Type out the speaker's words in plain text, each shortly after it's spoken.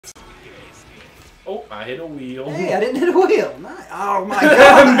Oh, I hit a wheel. Hey, I didn't hit a wheel. Nice. Oh my god!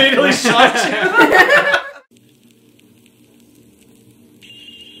 I immediately shot you.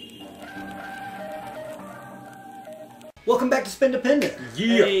 Welcome back to SpinDependent.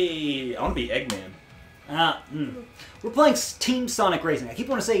 Yeah. Hey, I want to be Eggman. We're playing Team Sonic Racing. I keep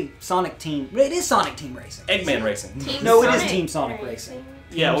wanting to say Sonic Team. It is Sonic Team Racing. Eggman Racing. No, it is Team Sonic Racing.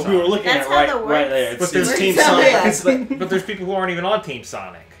 Yeah, well, we were looking at it right there. But there's Team Sonic. But there's people who aren't even on Team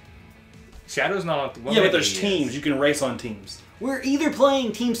Sonic. Shadow's not on. Well, yeah, but there's teams. You can race on teams. We're either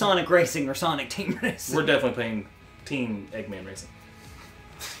playing Team Sonic Racing or Sonic Team Racing. We're definitely playing Team Eggman Racing.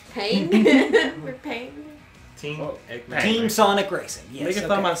 Pain? We're paying. Team Eggman. Team Sonic Racing. Yes. Make it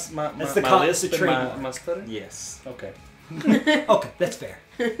Okay. That's the list and my stutter? Yes. Okay. Okay, that's fair.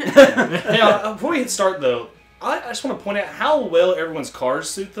 Now, before we start though, I just want to point out how well everyone's cars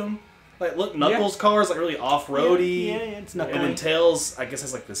suit them. Like, look, Knuckles' cars like really off-roady. Yeah, it's Knuckles. And then Tails, I guess,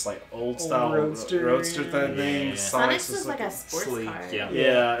 has like this like old style roadster thing. Yeah. Sonic's is like a sports sleek, car.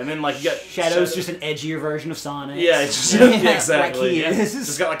 Yeah, and then like you got Shadow's just an edgier version of Sonic. Yeah, it's just, exactly. Like he is.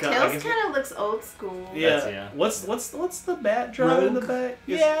 Just got like a. Tails kind of looks old school. Yeah. What's the bat driving in the back?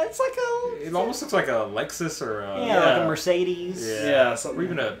 Yeah, it's like a. It almost looks like a Lexus or a. Yeah, like a Mercedes. Yeah, or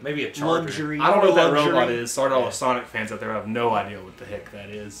even maybe a Charger. Luxury. I don't know what that luxury. robot is. Sorry to all the Sonic fans out there. I have no idea what the heck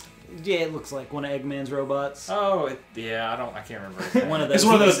that is. Yeah, it looks like one of Eggman's robots. Oh, I can't remember. His name. One of those. It's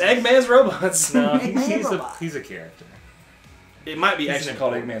one of those Eggman's robots. No, Eggman he's a character. It might be actually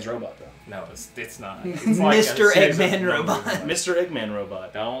called Eggman's robot though. No, it's not. It's like Mr. a series of Eggman robot. Mr. Eggman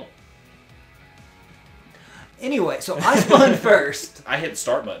robot. Don't. Anyway, so I spun first, I hit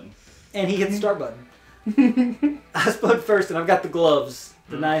start button. and he hit the start button. I spun first, and I've got the gloves.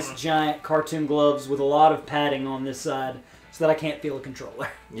 The nice, giant cartoon gloves with a lot of padding on this side so that I can't feel a controller.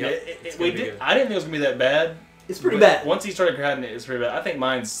 Yep. I didn't think it was gonna be that bad. It's pretty bad. Once he started grinding it, it's pretty bad. I think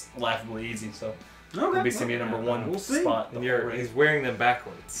mine's laughably easy, so it'll be me number one We'll see. spot. And he's wearing them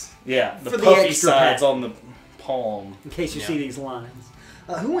backwards. Yeah, the For the puffy extra sides pad. on the palm. In case you see these lines.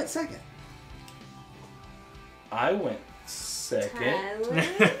 Who went second? I went second.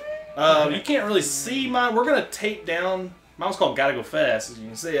 Tyler? You can't really see mine. We're gonna tape down. Mine's called "Gotta Go Fast," as you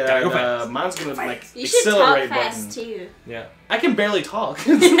can see. Gotta go fast. Mine's gonna like You should talk accelerate fast button. too. Yeah. I can barely talk.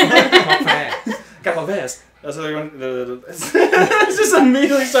 How fast? Gotta go fast. That's what they're going. It's just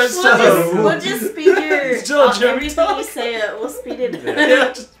immediately starts We'll just speed your Still Jimmy everything talk. you say. We'll speed it up.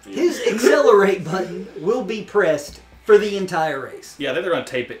 Yeah, just, His accelerate button will be pressed for the entire race. yeah, they're gonna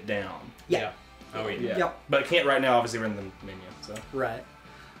tape it down. Yeah. Oh wait. Yeah. Yep. But I can't right now. Obviously, we're in the menu. So Right.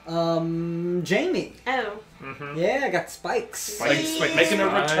 Jamie. Oh, Yeah, I got spikes. Spikes. like making a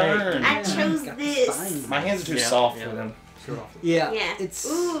Right. return. I chose Got this. spines. My hands are too Yeah, soft yeah. for them. Yeah. Yeah. It's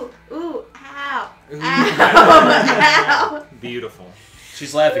Ooh, ow, ow, Ooh. ow. Beautiful.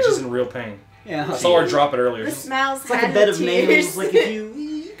 She's laughing. She's in real pain. yeah. I saw her drop it earlier. The smells It's like a had bed the of tears. nails. Like if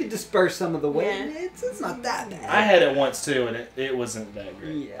you could disperse some of the weight, Yeah. it's not that bad. I had it once too, and it wasn't that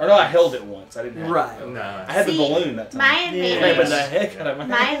great. Yeah. Or no, I held it once. I didn't. Have Right. It. No. I had See, the balloon that time. My Yeah. But advantage, the heck out of my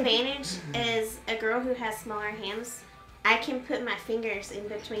my advantage is a girl who has smaller hands. I can put my fingers in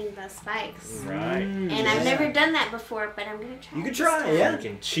between the spikes. Right. And I've never done that before, but I'm gonna try. You could this try, time. yeah. You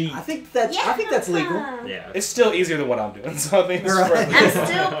can cheat. I think that's legal. Yeah. It's still easier than what I'm doing, so I think it's Right. I'm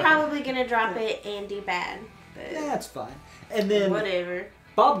still probably gonna drop it and do bad, but Yeah, that's fine. And then whatever.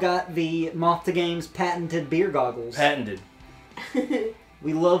 Bob got the Moth to Games patented beer goggles. patented.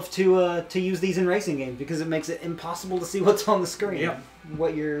 We love to use these in racing games because it makes it impossible to see what's on the screen. Yep.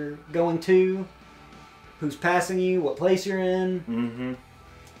 What you're going to, who's passing you, what place you're in. Mm-hmm.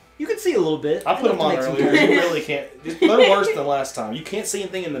 You can see a little bit. I put them on Enough to make earlier. some You really can't. They're worse than last time. You can't see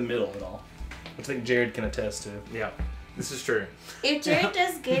anything in the middle at all. I think Jared can attest to. Yeah. This is true. If Jared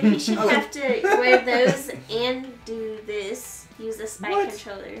does good, he should have to wear those and do this. Use a spike What?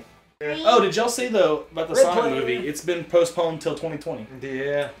 controller. Oh, did y'all see though about the Red Sonic player. movie? It's been postponed till 2020.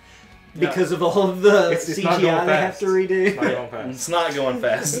 Yeah. Because of all of the It's not CGI going they have fast. to redo. It's not going fast. It's not going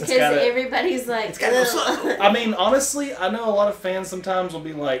fast. Because everybody's like, It's gotta go "Ugh." slow. I mean, honestly, I know a lot of fans sometimes will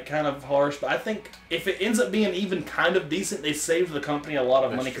be like kind of harsh, but I think if it ends up being even kind of decent, they saved the company a lot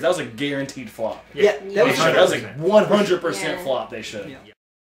of money because that was a guaranteed flop. Yeah, that was That was a 100% Yeah. flop. They should. Yeah.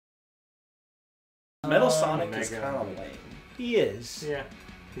 Metal Sonic is Mega. kind of lame. He is. Yeah.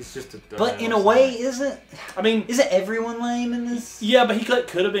 He's just a. But in a way, isn't I mean, everyone lame in this? yeah, but he could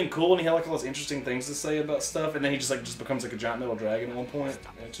have been cool, and he had like all those interesting things to say about stuff, and then he just becomes like a giant metal dragon at one point.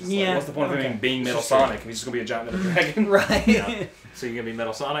 And it's just Yeah, like, what's the point of him being Metal Sonic if he's just gonna be a giant metal dragon? Right. Yeah. So you're gonna be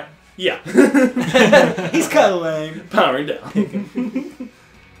Metal Sonic? Yeah. He's kind of lame. Powering down.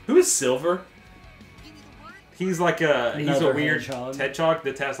 Who is Silver? He's like a Another weird hedgehog. hedgehog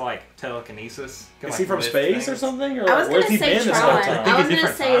that has like telekinesis. Can, Is like, he from lift space or things. something? Or I was where's gonna he say been this whole Tron. time? I was a gonna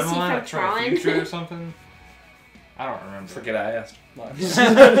different say, is he timeline, from like, Tron? the future or something? I don't remember. Forget I asked. I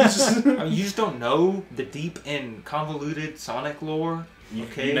mean, you just don't know the deep and convoluted Sonic lore. You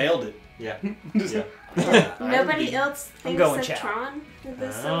Okay. nailed it. Yeah. Yeah. Nobody else thinks going of Chow. Tron?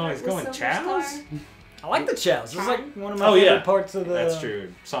 Oh, he's going Chow's? I like the chows. It's like one of my Oh, favorite yeah. parts of the. That's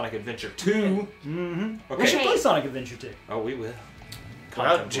true. Sonic Adventure 2. Mm-hmm. Okay. We should play Sonic Adventure 2. Oh, we will. Wow,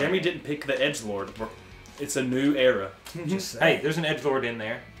 Contemplate. Jeremy didn't pick the edgelord. It's a new era. Just Hey, there's an edgelord in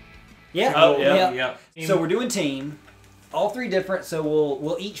there. Yeah. Oh, yeah. Yeah. So we're doing team, all three different. So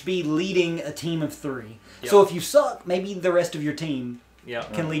we'll each be leading a team of three. Yep. So if you suck, maybe the rest of your team Yeah.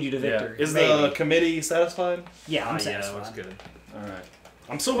 can lead you to Yeah. victory. Is the Maybe. committee satisfied? Yeah, I'm Yeah, satisfied. that looks good. All right.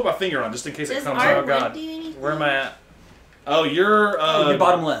 I'm still putting my finger on just in case it Does comes Art out. God. Wood do anything? Where am I at? Oh, you're Your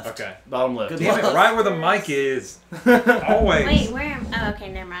bottom left. Okay. bottom left. Good Damn it, luck. right where the mic is. Always. Wait, where am Oh, okay,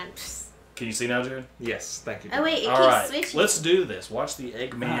 never mind. Psst. Can you see now, Jared? Yes, thank you. Oh, wait, it All keeps right. switching. Let's do this. Watch the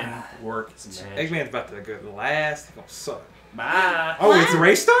Eggman work his magic. Eggman's about to go last. He's gonna suck. Bye. Oh, What? it's a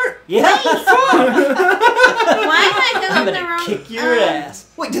race start? Yeah. Why am I I'm going the gonna wrong... kick your ass.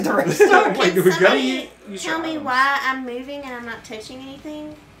 Wait, did the race start? Wait, Can do we go? somebody You tell me sure? why I'm moving and I'm not touching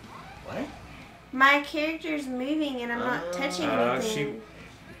anything? What? My character's moving and I'm not touching anything.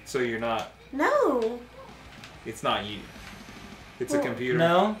 So you're not. No. It's not you. It's a Well, computer.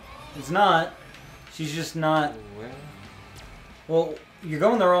 No, it's not. She's just not. Well, Well, you're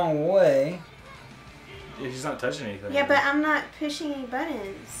going the wrong way. Yeah, she's not touching anything. Yeah, but I'm not pushing any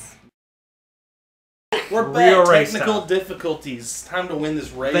buttons. We're Real back. race Technical time. difficulties. Time to win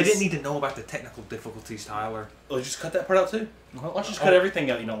this race. they didn't need to know about the technical difficulties, Tyler. Oh, just cut that part out too. Why don't you just cut everything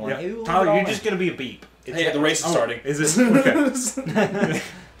out you don't like? Yeah. Ew, Tyler, all you're that. just gonna be a beep. Hey, the race is starting. Is it? Okay.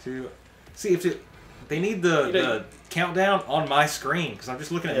 See if they need the, You know- the countdown on my screen because I'm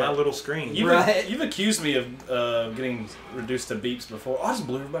just looking at Yeah. my little screen. You've accused me of getting reduced to beeps before. Oh, I just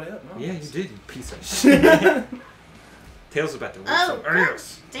blew everybody up. No. Yeah, you did, you piece of shit. Tails about to win Oh, some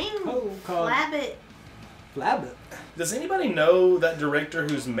ass. dang. Oh, God. Flabbit. Flabbit. Does anybody know that director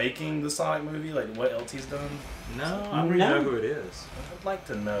who's making the Sonic movie? Like what else he's done? No, I don't even No. know who it is. I'd like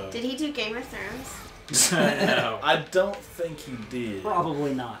to know. Did he do Game of Thrones? No. I don't think he did.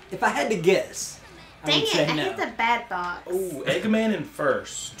 Probably not. If I had to guess, I Dang would it, say I no. hit the bad box. Oh, Eggman in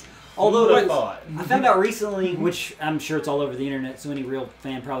first. Although Who I I thought. I found out recently, which I'm sure it's all over the internet, so any real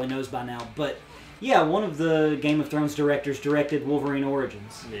fan probably knows by now, but yeah, one of the Game of Thrones directors directed Wolverine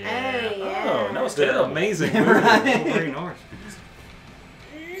Origins. Oh, Yeah. yeah. Oh, that was They're terrible. amazing. Right. Wolverine Orange.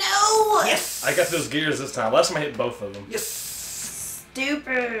 No! Yes! I got those gears this time. Last time I hit both of them. Yes!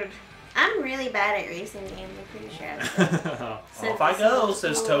 Stupid. I'm really bad at racing games, I'm pretty sure. Off I go,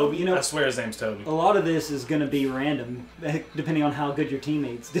 says Toby. You know- I swear his name's Toby. A lot of this is going to be random, depending on how good your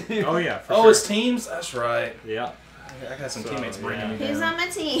teammates do. Oh yeah, for Oh, sure. his teams? That's right. Yeah. I got some So, teammates bringing yeah. me Who's down. on my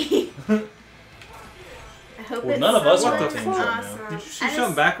team? I hope Well, it's none of us are on someone teams right now. awesome. Did you shoot I just-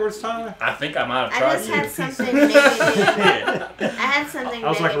 something backwards, Tyler? I think I might have I tried just to. had something negative. Yeah. I had something I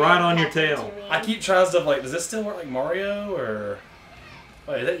was, like, negative right on your happen tail. to me. I keep trying stuff like, does this still work like Mario or?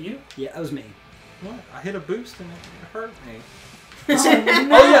 Wait, is that you? Yeah, that was me. What? I hit a boost and it hurt me.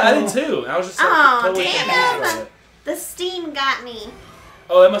 Oh yeah, I did too. I was just like, Aw, totally damn confused it. about it. The steam got me.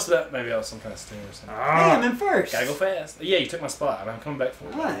 Oh, that must have been maybe I was some kind of steam or something. Hey, I'm Ah, in first. Gotta go fast. Yeah, you took my spot. I'm coming back for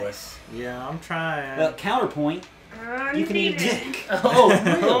it. By the way. Nice. yeah, I'm trying. Counterpoint, you can eat a dick. Oh,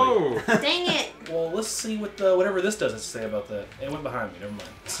 really? Oh. Dang it. Well, let's see what whatever this does to say about that. It went behind me. Never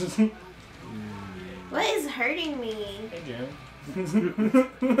mind. What is hurting me? Hey, Jim. He's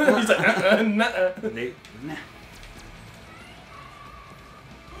like, nuh-uh. Nate. Nah.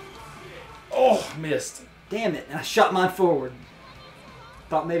 Oh, missed. Damn it, I shot mine forward.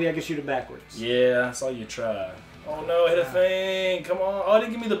 Thought maybe I could shoot it backwards. Yeah, I saw you try. Oh no, hit a thing. Come on. Oh, it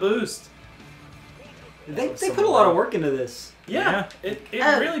didn't give me the boost. They put a lot of work into this. Yeah, it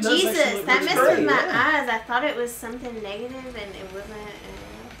Oh, really does. Jesus, actually that look messed great. with my yeah. eyes. I thought it was something negative and it wasn't.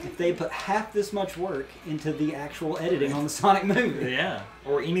 If they put half this much work into the actual editing on the Sonic movie. Yeah.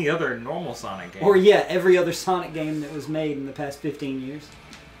 Or any other normal Sonic game. Or yeah, every other Sonic game that was made in the past 15 years.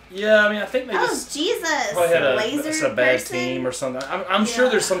 Yeah, I mean, I think they Oh, just Jesus. probably had Laser a bad person? team or something. I'm sure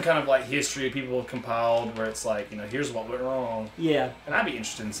Yeah. there's some kind of like history people have compiled where it's like, here's what went wrong. Yeah. And I'd be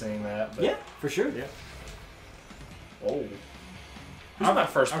interested in seeing that. But, Yeah, for sure. Yeah. Oh. Who's my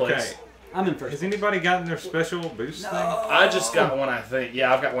first place? Okay. I'm in first. Has anybody gotten their special boost thing? I just got one, I think.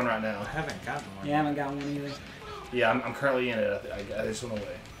 Yeah, I've got one right now. I haven't gotten one. Yeah, I haven't got one either. Yeah, I'm currently in it. I just went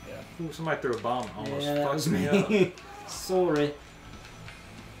away. Yeah. Ooh, somebody threw a bomb. Almost Yeah, that fucked was me up. me. Sorry.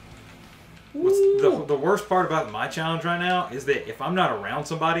 The worst part about my challenge right now is that if I'm not around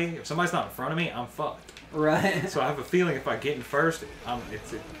somebody, if somebody's not in front of me, I'm fucked. Right. So I have a feeling if I get in first,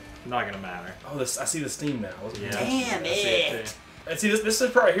 it's not gonna matter. Oh, I see the steam now. Yeah. Damn I see it. too. And see, this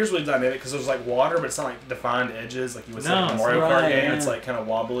is probably here's really dynamic because there's like water, but it's not like defined edges like you would say in a Mario Kart right, game. yeah. It's like kind of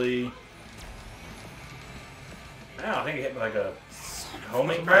wobbly. Ow, I think it hit me like a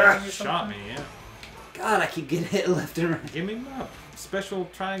homing bag or Shot something. me, yeah. God, I keep getting hit left and right. Give me my special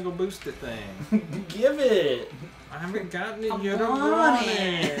triangle boosted thing. Give it. I haven't gotten it I yet. I want want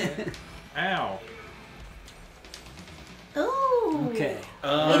it. it. Ow. Ooh. Okay.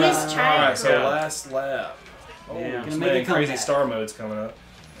 It is Alright, so Yeah. last lap. Oh, Yeah. this Gonna make man, a crazy comeback. star mode's coming up.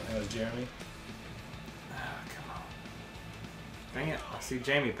 That was Jeremy. Oh, come on. Dang it. I see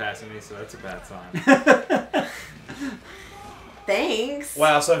Jamie passing me, so that's a bad sign. Thanks.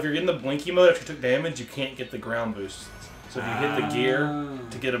 Wow, so if you're getting the blinky mode, if you took damage, you can't get the ground boost. So if you hit the gear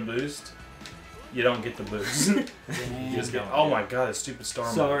to get a boost, you don't get the boost. You just get, oh my god, that stupid star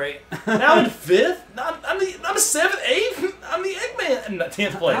mode. Sorry. Now in 5th? I'm 7th, 8th? I'm the Eggman. No,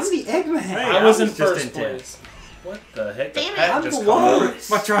 10th place. I'm the Eggman. Hey, I was in just first in 10th. place. What the heck? Damn it, Pat I'm just the called. walrus.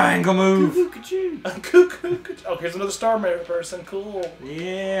 My triangle move. Cuckoo. Oh, here's another star person. Cool.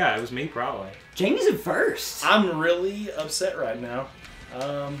 Yeah, it was me probably. Jamie's in first. I'm really upset right now.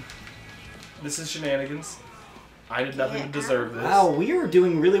 This is shenanigans. I did nothing to deserve this. Wow, we are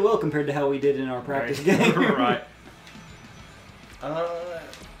doing really well compared to how we did in our practice game. Right.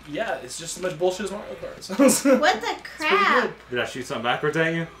 Yeah, it's just as much bullshit as Mario Kart. What the crap? Did I shoot something backwards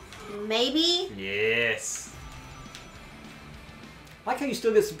at you? Maybe. Yes. I like how you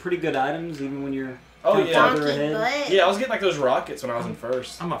still get some pretty good items even when you're Oh, kinda yeah. farther Donkey ahead. butt. Yeah, I was getting like those rockets when I was in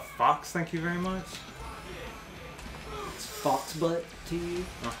first. I'm a fox, thank you very much. It's fox butt to you.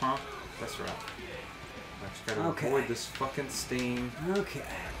 Uh-huh. That's right. I just gotta Okay. avoid this fucking steam. Okay.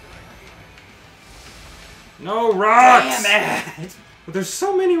 No rocks! Damn it! But there's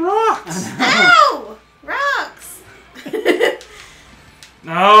so many rocks! Ow! Rocks!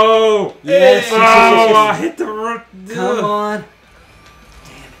 No! Yes, Oh, yes, I yes. hit the rock. Come on.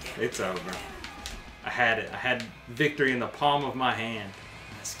 It's over. I had it. I had victory in the palm of my hand.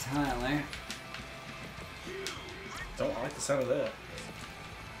 That's Tyler. Don't like the sound of that.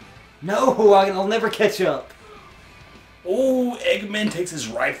 No, I'll never catch up. Oh, Eggman takes his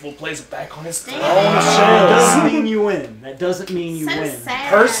rightful place back on his Damn. throne. That Shells. doesn't mean you win. That doesn't mean you So win. sad.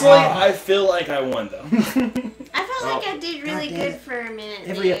 Personally, I feel like I won though. I felt like I did really God damn good it. for a minute.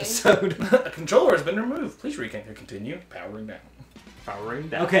 Every there. episode. A controller has been removed. Please continue. Powering down. Powering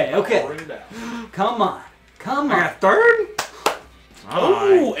down. Okay, okay. Powering down. Come on. Come I on. got third?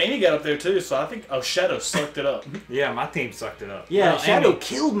 Oh, Amy got up there too, so I think Shadow sucked it up. Yeah, my team sucked it up. Yeah, Well, Shadow Amy-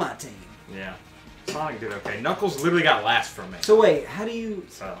 killed my team. Yeah. Sonic did okay. Knuckles literally got last from me. So wait, how do you...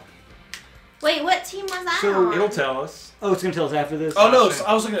 So, Wait, what team was I So on? it'll tell us. Oh, it's going to tell us after this? Oh no, so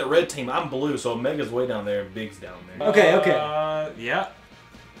I was looking at red team. I'm blue, so Omega's way down there and Big's down there. Okay, okay. Yeah.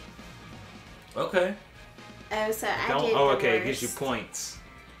 Okay. Oh, so I Don't. did Oh, the okay. It worst. gives you points.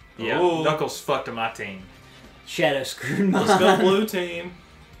 Yeah. Ooh. Knuckles fucked my team. Shadow screwed mine. Let's go blue team.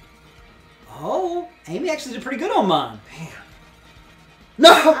 Oh, Amy actually did pretty good on mine. Damn. No!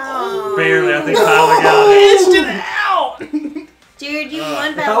 Oh. Barely. I think Tyler got it. Edged it out. Dude, you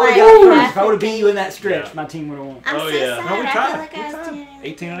won by If I like would half have a beat you in that stretch, Yeah. my team would have won. I'm Oh, so yeah. sad. No, we I tried. feel like We I was tried. doing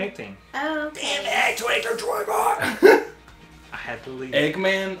 18 on 18. Oh, okay. I had to leave.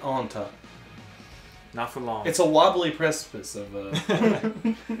 Eggman on top. Not for long. It's a wobbly precipice of.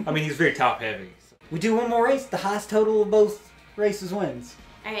 I mean, he's very top heavy. So. We do one more race. The highest total of both races wins.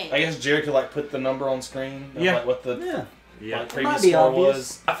 Alright. I guess Jared could like put the number on screen. Of, Yeah. Like, what the Yeah. Yeah. like, previous might be score obvious.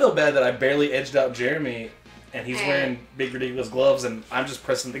 was. I feel bad that I barely edged out Jeremy, and he's Hey. wearing big ridiculous gloves, and I'm just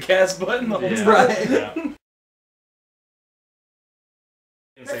pressing the gas button the whole Yeah. time. Right. Yeah.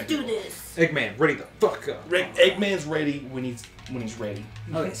 Let's do this. Eggman, ready the fuck up. Eggman's ready when he's ready.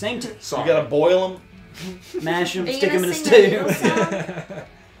 Okay, same team. Sorry. You gotta boil him, Mash him, Are you stick him in gonna a sing the stew. Beatles song?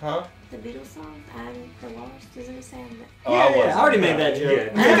 huh? The Beatles song? I'm the lost. Doesn't it sound that? Oh, Yeah, was. I already made that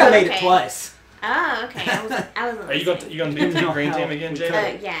joke. Yeah. I think I made it Okay. twice. Oh, okay. I was Are you gonna be the green team again,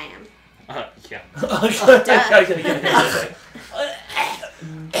 Jay? yeah, I am. Yeah.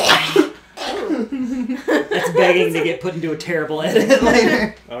 That's begging to get put into a terrible edit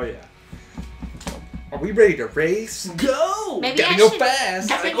later. Oh yeah. Are we ready to race? Go! Maybe Gotta I go should.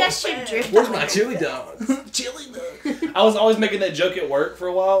 fast. I think I should drift. Where's on my there. chili dogs? Chili dog. I was always making that joke at work for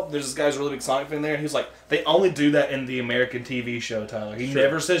a while. There's this guy's really big Sonic fan there, and he's like, they only do that in the American TV show, Tyler. He Sure.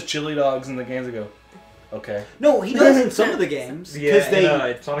 never says chili dogs in the games. I go, okay. No, he does in some of the games. Yeah, they,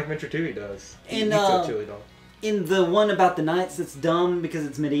 in Sonic Adventure 2 he does. He In, eats a chili dog. in the one about the knights that's dumb because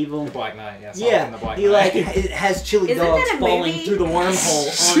it's medieval. The Black Knight, yeah. Yeah, The Black he Knight. it has chili Isn't dogs that a falling movie? through the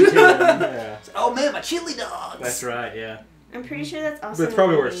wormhole onto him. Yeah. Oh man, my chili dogs! That's right, yeah. I'm pretty sure that's also. But that's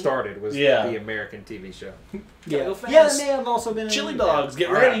probably a where it movie. started, was Yeah. the American TV show. Yeah, Go yeah, fast. they may have also been in Chili dogs, get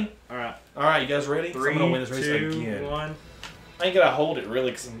All ready. right. All right. All right, you guys ready? 'Cause 3, I'm gonna win this race 2, again. 1. I ain't gonna hold it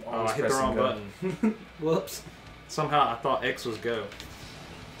really because I'm Oh, always I hit the pressing wrong go. button. Whoops. Somehow I thought X was go.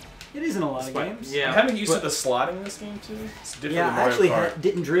 It isn't a lot of Despite- games. Yeah. I'm having used to but- the sliding in this game too. It's different Yeah, than I Mario actually Kart.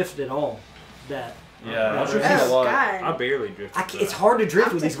 didn't drift at all. That. Yeah, I Oh, drifted a Oh lot. I God. barely drifted. It's hard to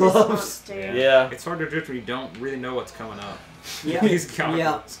drift with these Octopus gloves. monster. Yeah. It's hard to drift when you don't really know what's coming up. Yeah. These goggles.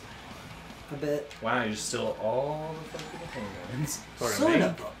 Yeah. I bet. Wow, you still all the fucking hands. Sorry, Son man.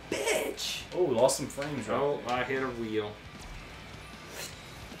 of a bitch. Oh, we lost some frames, right? Oh, I hit a wheel.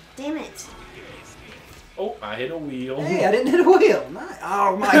 Damn it. Oh, I hit a wheel. Hey, I didn't hit a wheel.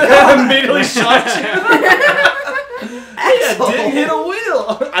 Oh my I god. immediately shot you. I Asshole. didn't hit a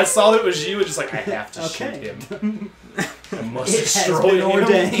wheel. I saw that it was you and just like, I have to shoot Okay. him. I must It has destroy been him.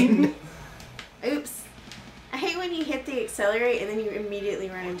 ordained. Oops. I hate when you hit the accelerate and then you immediately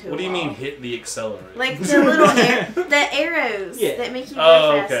run into a What do you wall. mean hit the accelerator? Like the little the arrows Yeah. that make you go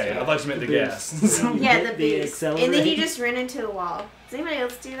Oh, faster. okay. I thought you meant the The gas. Yeah, Hit the boost. accelerate. And then you just run into a wall. Does anybody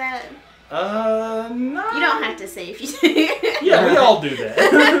else do that? No. You don't have to say if you do. Yeah, we all do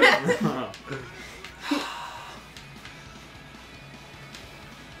that.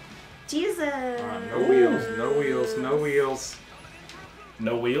 Jesus. No wheels, no wheels, no wheels.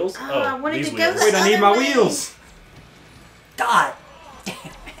 No wheels? Oh, I wanted these to go wheels. the Wait, I need other my way. wheels. God. Did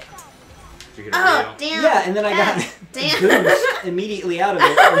you hit a Oh, wheel? damn. Yeah, and then I got God damn. boost immediately out of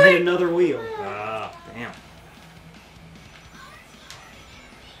it and hit another wheel. Ah, damn.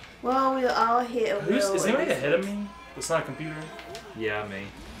 Well, we all hit a wheel. Is anybody ahead of me? It's not a computer? Yeah, me.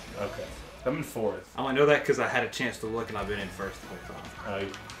 Okay. I'm in fourth. I only know that because I had a chance to look and I've been in first the whole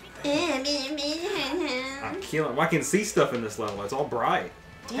time. I'm killing. Well, I can see stuff in this level. It's all bright.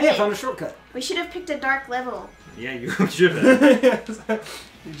 Damn Hey, I it. found a shortcut. We should have picked a dark level. Yeah, you should have.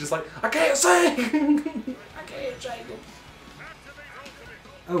 You're just like, I can't sing! I can't sing.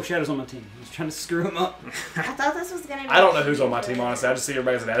 Oh, Shadow's on my team. I was trying to screw him up. I thought this was gonna be. I don't know who's on my team, honestly. I just see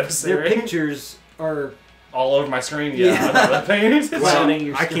everybody's an Their adversary. pictures are... All over my screen? Yeah. Yeah. I'm not paying attention. Well, Well,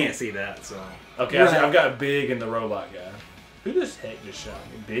 your I screen. can't see that, so. Okay, Right. I've got Big and the robot guy. Who the heck just shot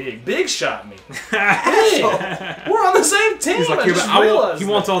me? Big. Big shot me. Asshole. We're on the same team. He's like, I yeah, just but I want, realized he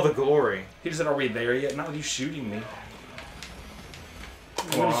that. wants all the glory. He just said, are we there yet? Not with you shooting me.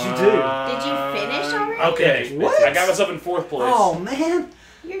 What did you do? Did you finish already? Okay. What? I got myself in fourth place. Oh, man.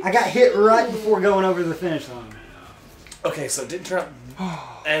 You're I got hit right before going over the finish line. Okay, so it didn't turn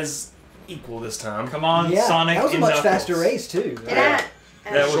out as equal this time. Come on, Yeah, Sonic. that was a and much Knuckles. faster race, too. Did I?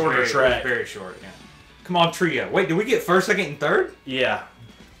 That was Shorter very, track. It was very short, yeah. Come on, Trio. Wait, did we get first, second, and third? Yeah.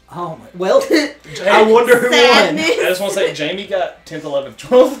 Oh, my... Well, I wonder who won. Sadness. I just want to say, Jamie got 10th, 11th,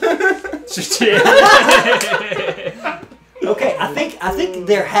 12th. Just yeah. Okay, I think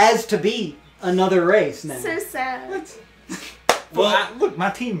there has to be another race now. So sad. Well, look, my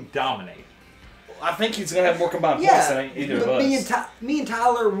team dominated. I think he's going to have more combined points Yeah, than either of but us. me and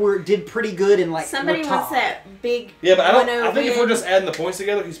Tyler did pretty good in like Somebody we're wants top. that big. Yeah, but I 1-0 think if we're win. just adding the points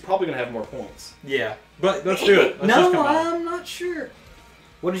together, he's probably going to have more points. Yeah, but let's do it. Let's just No, combine. I'm not sure.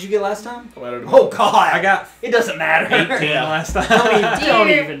 What did you get last time? Oh, Oh God, I got it doesn't matter. 18 Yeah. last time. Don't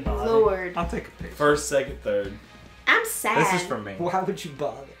Dear even bother. Lord. I'll take a picture. First, second, third. I'm sad. This is for me. Why would you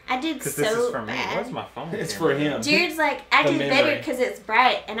bother? I did Because so this is for me. bad. Where's my phone? It's camera? for him. Jared's like, I The did memory. better because it's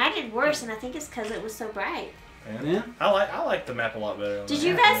bright, and I did worse, and I think it's because it was so bright. Yeah. I like the map a lot better. Did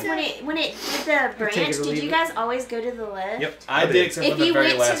you guys when it did the branch? take it or Did leave you it. guys always go to the left? Yep. I did, except If for the you very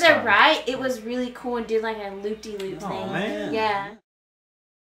went last to the time. right, it was really cool and did like a loop-de-loop Oh, thing. man. Yeah.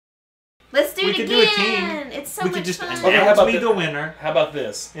 Let's do We it could do a again. team. It's so we much could just fun. Okay, how announce about me the- the winner, How about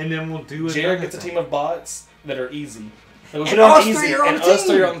this? and then we'll do it. Jared gets a team of bots that are easy. We'll And put on us easy, three are on and the us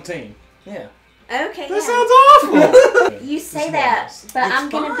team. three are on the team. Yeah. Okay, That yeah. sounds awful. You say It's that, nice. but It's I'm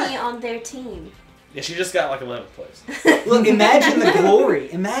gonna fine. be on their team. Yeah, she just got like 11th place. Look, imagine the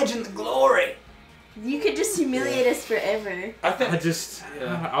glory. Imagine the glory. You could just humiliate us forever. I think I just,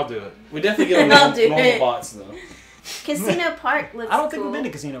 Yeah. I'll do it. we definitely get I'll on do normal it. bots though. Casino Park looks I don't think cool. we've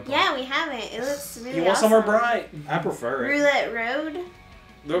been to Casino Park. Yeah, we haven't. It looks really You want awesome. somewhere bright? I prefer it. Roulette Road?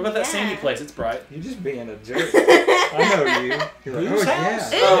 What about that Yeah. sandy place? It's bright. You're just being a jerk. I know you. You're like, Whose oh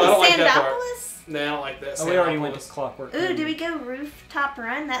house? yeah. Ooh, Oh, I don't like that part. Sandopolis? No, I don't like that. Oh, we already went to Sandopolis. Clockwork. Ooh, did we go Rooftop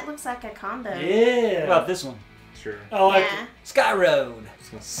Run? That looks like a combo. What Yeah. about this one? Sure. Oh, like Yeah. Sky Road. It's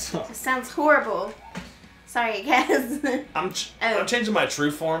gonna suck. It sounds horrible. Sorry, guys. I'm changing my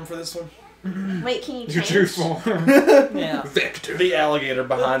true form for this one. Wait, can you Your change? true form. Yeah. Victor. The alligator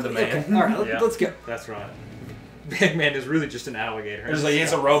behind the man. Okay. All right, Yeah. let's go. That's right. Eggman is really just an alligator. It's like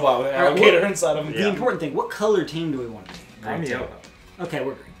he's a robot with an Alright, alligator inside of him. The important thing: what color team do we want to be? I'm yellow. Okay,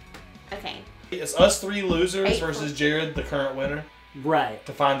 we're green. Okay. It's us 3 losers Eight versus Jared, the current winner, Right.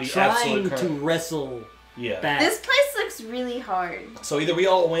 to find the Trying absolute to current. wrestle Yeah. back. This place looks really hard. So either we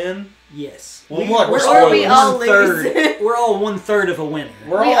all win. Yes. Well, we're we're spoilers. all we all 1/3. lose. We're all 1/3 of a winner.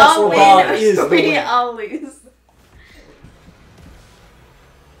 We're We all all for win. Bob or is the we winner. all lose.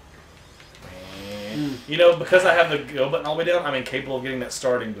 You know, because I have the go button all the way down, I'm incapable of getting that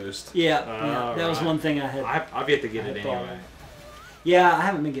starting boost. Yeah, Oh, that was right. one thing I had. I've yet to get it I thought- anyway. Yeah, I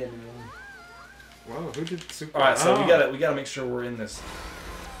haven't been getting it. Whoa, who did super? All right, so oh. we gotta make sure we're in this.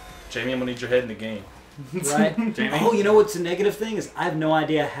 Jamie, I'm gonna need your head in the game. Right? Jamie? Oh, you know what's a negative thing is I have no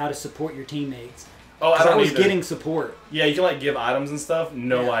idea how to support your teammates. Oh, I 'Cause don't was either. getting support. Yeah, you can like give items and stuff.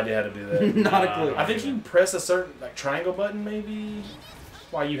 No Yeah. idea how to do that. Not a clue. I think you press a certain like triangle button maybe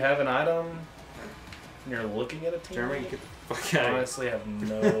while you have an item. And you're looking at a team. Jeremy, get the fuck I out of here. honestly have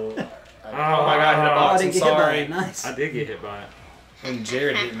no. oh my god, I hit a Oh, I box. I'm didn't get hit by sorry. it. Nice. I did get hit by it. And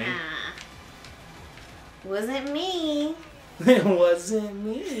Jared hit me. Wasn't me. It wasn't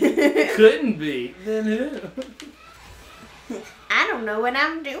me. Couldn't be. Then who? I don't know what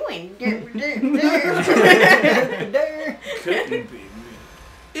I'm doing. Couldn't be me.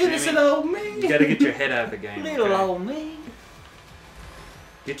 Innocent Jamie, old me. You gotta get your head out of the game. Little okay? old me.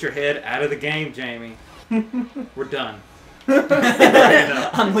 Get your head out of the game, Jamie. We're done.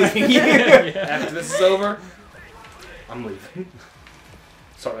 I'm leaving you. After this is over, I'm leaving.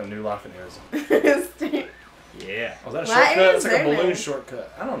 Starting a new life in Arizona. Yeah. Oh, is that a Why shortcut? It's like a Arizona? balloon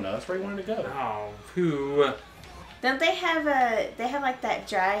shortcut. I don't know. That's where you wanted to go. Oh, who? Don't they have like that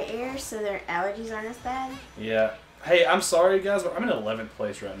dry air so their allergies aren't as bad? Yeah. Hey, I'm sorry, guys, but I'm in 11th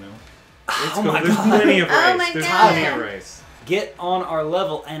place right now. It's Oh cool. my There's God. plenty of race. Oh my There's God. plenty of race. Get on our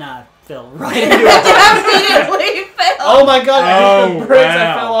level, and I fell right into it. I immediately fell. Oh my god, I hit Oh, the bridge. I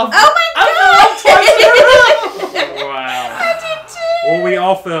wow. fell off. Oh my god! Wow. I did too. Well, we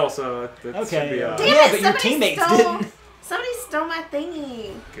all fell, so that Okay. should be Damn Yeah, it, but your somebody teammates stole, didn't. Somebody stole my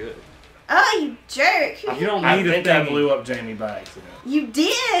thingy. good. Oh, you jerk! Who You don't I need a think I thing. blew up Jamie by accident. You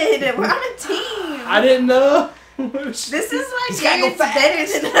did. We're on a team. I didn't know. This is why He's gotta go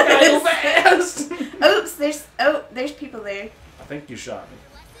Jared's better than Gotta go us. fast. Oops, there's people there. I think you shot me.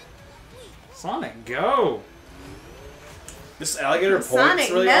 Sonic, go. This alligator points Sonic,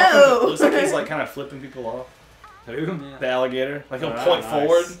 really no. often. It looks like he's like kind of flipping people off. Who? Yeah. The alligator. Like he'll Ah, point nice.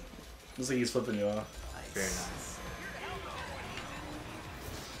 forward. Looks like he's flipping you off. Very nice.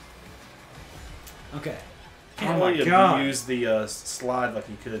 Okay. Can't Oh my really God. use the slide like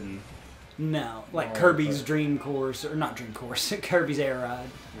you could in. No, like Oh, Kirby's but- Dream Course, or not Dream Course, Kirby's Air Ride,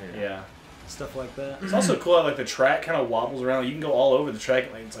 Yeah. stuff like that. It's also cool how like the track kind of wobbles around. You can go all over the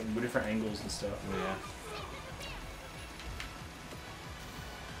track. Like it's like different angles and stuff. Yeah.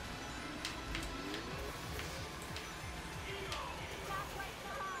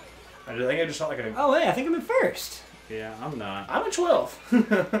 I think I just shot like a. Oh, hey, I think I'm in first. Yeah, I'm not. I'm a 12th.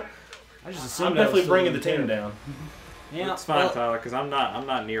 I just I'm assumed I was definitely still bringing the in team there. down. Yeah, It's fine, well, Tyler, because I'm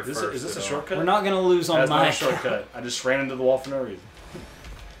not near Is this, first. is this a at all. shortcut? we're not gonna lose on That's not my a shortcut. I just ran into the wall for no reason.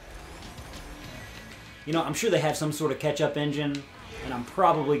 You know, I'm sure they have some sort of catch-up engine, and I'm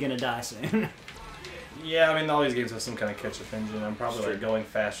probably gonna die soon. Yeah, I mean all these games have some kind of catch-up engine. I'm probably like going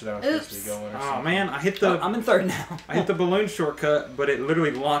faster than I'm supposed to be Oops. going. Or Oh something. man, I hit the I'm in third now. I hit the balloon shortcut, but it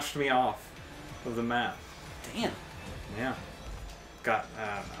literally launched me off of the map. Damn. Yeah. Got.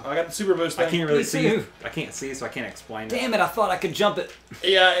 I got the super boost I thing. can't really Me see. too. I can't see, so I can't explain it. Damn it! I thought I could jump it.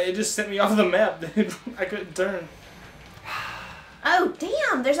 Yeah, it just sent me off the map, dude. I couldn't turn. Oh,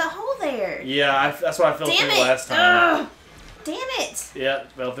 damn, there's a hole there. Yeah, that's what I fell Damn through it. last time. Ugh. Damn it. Yeah,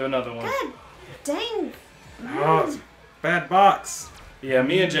 fell through another one. God dang. Oh, it's a bad box. Yeah,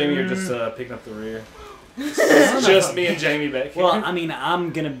 me and Jamie are just picking up the rear. It's just me and Jamie back here. Well, I mean,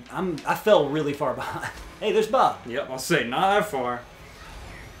 I fell really far behind. Hey, there's Bob. Yep, I'll say not that far.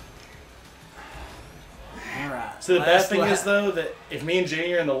 All right. so the bad last thing lap. is though that if me and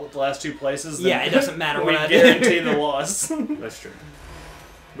Jamie are in the last two places, then Yeah, it doesn't matter we what I do. guarantee the loss. That's true.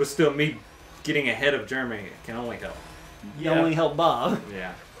 But still, me getting ahead of Jeremy can only help. You only help Bob.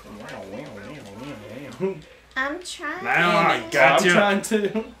 Yeah. I'm trying. Now I I'm got you. trying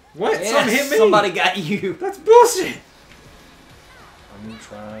to. What? Yes, Something hit me. somebody got you. That's bullshit. I'm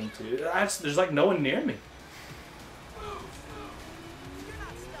trying to. There's like no one near me.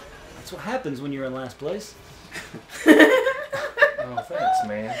 That's what happens when you're in last place. Oh, thanks,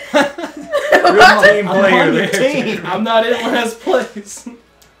 man. Real team I'm player on your there. team. I'm not in last place.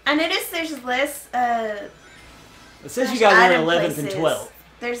 I noticed there's less. It says you guys are in item 11th and places. 12th.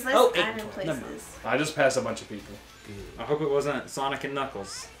 There's less Oh, 8 item and 12. Never mind. places. I just passed a bunch of people. I hope it wasn't Sonic and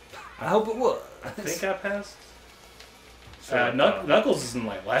Knuckles. I hope it was. I think I passed. Sure. Knuckles is in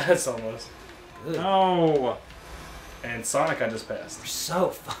like last almost. No. And Sonic I just passed. We're so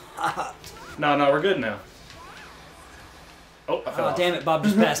fucked. No, we're good now. Oh, I fell Oh, off. damn it, Bob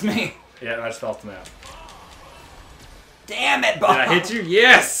just passed me. Yeah, and I just fell off the map. Damn it, Did Bob. I hit you?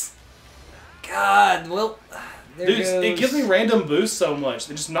 Yes. God, well, there Dude, goes. it gives me random boosts so much.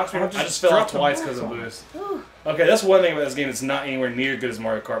 It just knocks me I off. I just just fell off dropped a twice because of box on boost. Ooh. Okay, that's one thing about this game. It's not anywhere near good as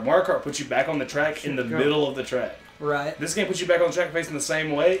Mario Kart. Mario Kart puts you back on the track in the Go. middle of the track. Right. This game puts you back on the track facing the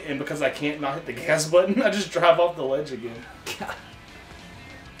same way, and because I can't not hit the gas button, I just drive off the ledge again. God.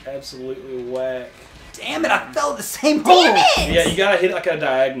 Absolutely whack. Damn it, I fell the same hole. Damn it! Yeah, you gotta hit like a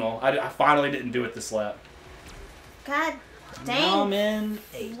diagonal. I finally didn't do it this lap. God Now I'm dang. in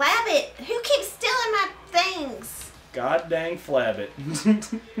 8. Labbit, who keeps stealing my things? God dang flab it.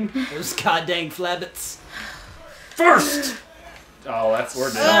 Those god dang flabbits. First. Oh,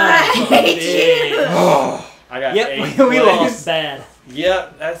 we're I done. hate you. I got Yep, 8 we plays. lost bad. Yeah,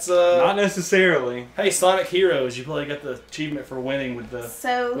 that's Not necessarily. Hey, Sonic Heroes, you probably got the achievement for winning with the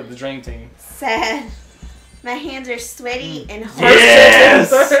So Dream Team. sad. My hands are sweaty and hard.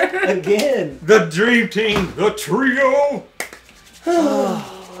 Yes. Again. The Dream Team, the trio.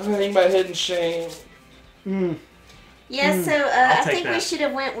 I'm hanging my head in shame. Yeah, so I'll I take think we that. should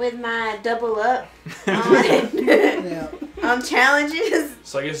have went with my double up on, Yeah. on challenges.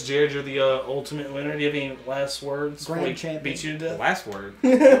 So I guess Jared, you're the ultimate winner. Do you have any last words before Grand we champion. beat you to death? Last word.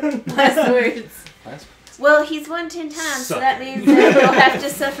 Last words. Last Well, he's won 10 times, so that Suffer. means that he'll have to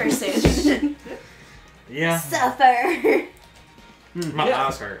suffer soon. Yeah. Suffer. My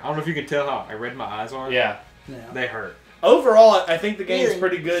eyes hurt. I don't know if you can tell how I red my eyes are. Yeah. Yeah. They hurt. Overall, I think the game's Really?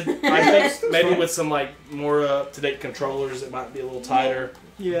 pretty good. I think maybe with some like more up-to-date controllers, it might be a little tighter.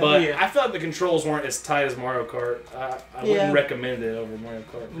 Yeah. But Yeah. I felt like the controls weren't as tight as Mario Kart. I Yeah. wouldn't recommend it over Mario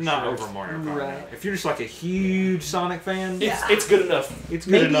Kart. for Not sure. over Mario Kart. Right. If you're just like a huge Sonic fan, It's good enough. it's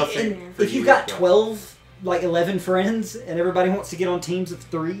good Maybe enough. for if you, you've got but- 12, like 11 friends, and everybody wants to get on teams of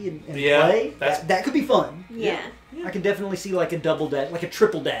 3 and Yeah, play, that's- that could be fun. Yeah. I can definitely see like a double dash, like a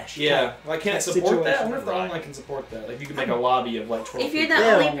triple dash. Yeah, like can it that support that? I situation. wonder if the online can support that. Like you can make a lobby of like 12 If you're the people.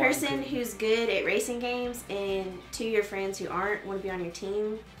 Yeah, only online person too. who's good at racing games and 2 of your friends who aren't want to be on your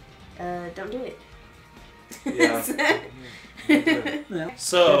team, don't do it. Yeah. Yeah.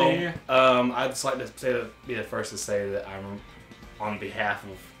 So, Yeah. I'd just like to be the first to say that I'm, on behalf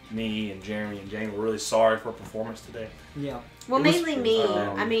of me and Jeremy and Jane, we're really sorry for our performance today. Yeah. Well, It was- mainly me.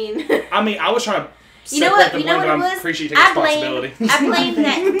 I mean, I mean, I was trying to you know separate what? the You know blame, what but it I was? appreciate you taking responsibility. I blame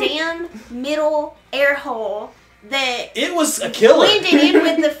that damn middle air hole that It was a killer. blended in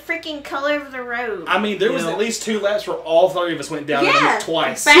with the freaking color of the road. I mean, there was You know- at least 2 laps where all 3 of us went down in Yeah, it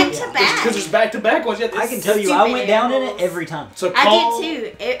twice. back to back. Because there's back-to-back ones. Yeah, I can tell you, I Stupid went down in it animals. every time. So I call,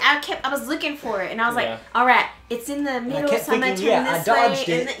 did too. I was looking for it, and I was Yeah. like, "All right, it's in the And I middle, kept so I'm gonna thinking, turn yeah, I this dodged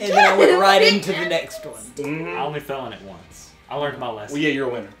way." it, then- and then I went right into the next one. Mhm. I only fell in it once. I learned my lesson. Well, yeah, you're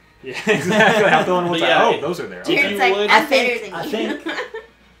a winner. Yeah, exactly. I fell in one But time. yeah, Oh, it- those are there. If Okay. Jared's you like, would- "I'm I think- better I than you." think-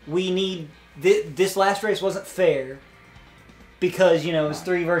 We need this last race wasn't fair because you know it was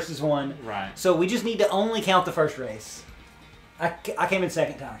 3 versus 1. Right. So we just need to only count the first race. I came in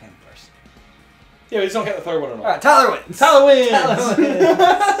second. Tyler came in first. Yeah, we just don't count the 3rd one at all. All right, Tyler wins. Tyler wins! Tyler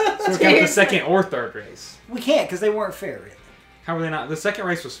wins. So we count the second or third race. We can't because they weren't fair. Really. How were they not? The second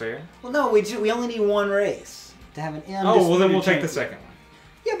race was fair. Well, no, we only need 1 race to have an undisputed Oh, well then we'll take the champion. second one.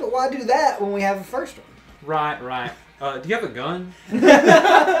 Yeah, but why do that when we have a first one? Right. Do you have a gun?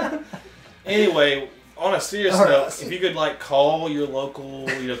 Anyway, on a serious All right. note, if you could like call your local,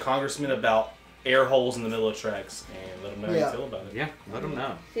 congressman about air holes in the middle of tracks and let them know how Yeah. you feel about it. Yeah, let them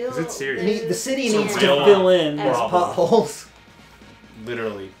know. Feel Because it's serious. The city Some needs to real fill in those problem. potholes.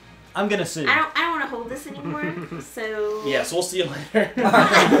 Literally. I'm gonna sue. I don't want to hold this anymore. So Yeah, so we'll see you later.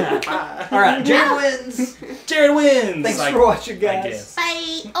 All right, Jared wins. Jared wins! Thanks I- for watching, I guys. guess.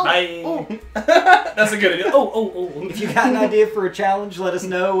 Bye. Oh, Bye. oh. That's a good idea. Oh. If you got an idea for a challenge, let us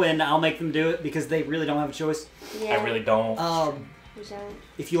know, and I'll make them do it because they really don't have a choice. Yeah. I really don't. We don't.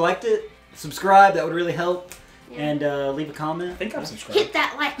 If you liked it, subscribe. That would really help. Yeah. And leave a comment. I think I'm subscribed. Hit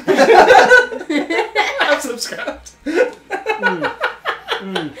that like button. I'm subscribed.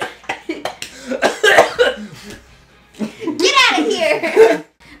 Get out of here.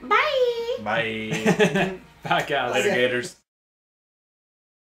 Bye. Bye. Back out. Later, Gators.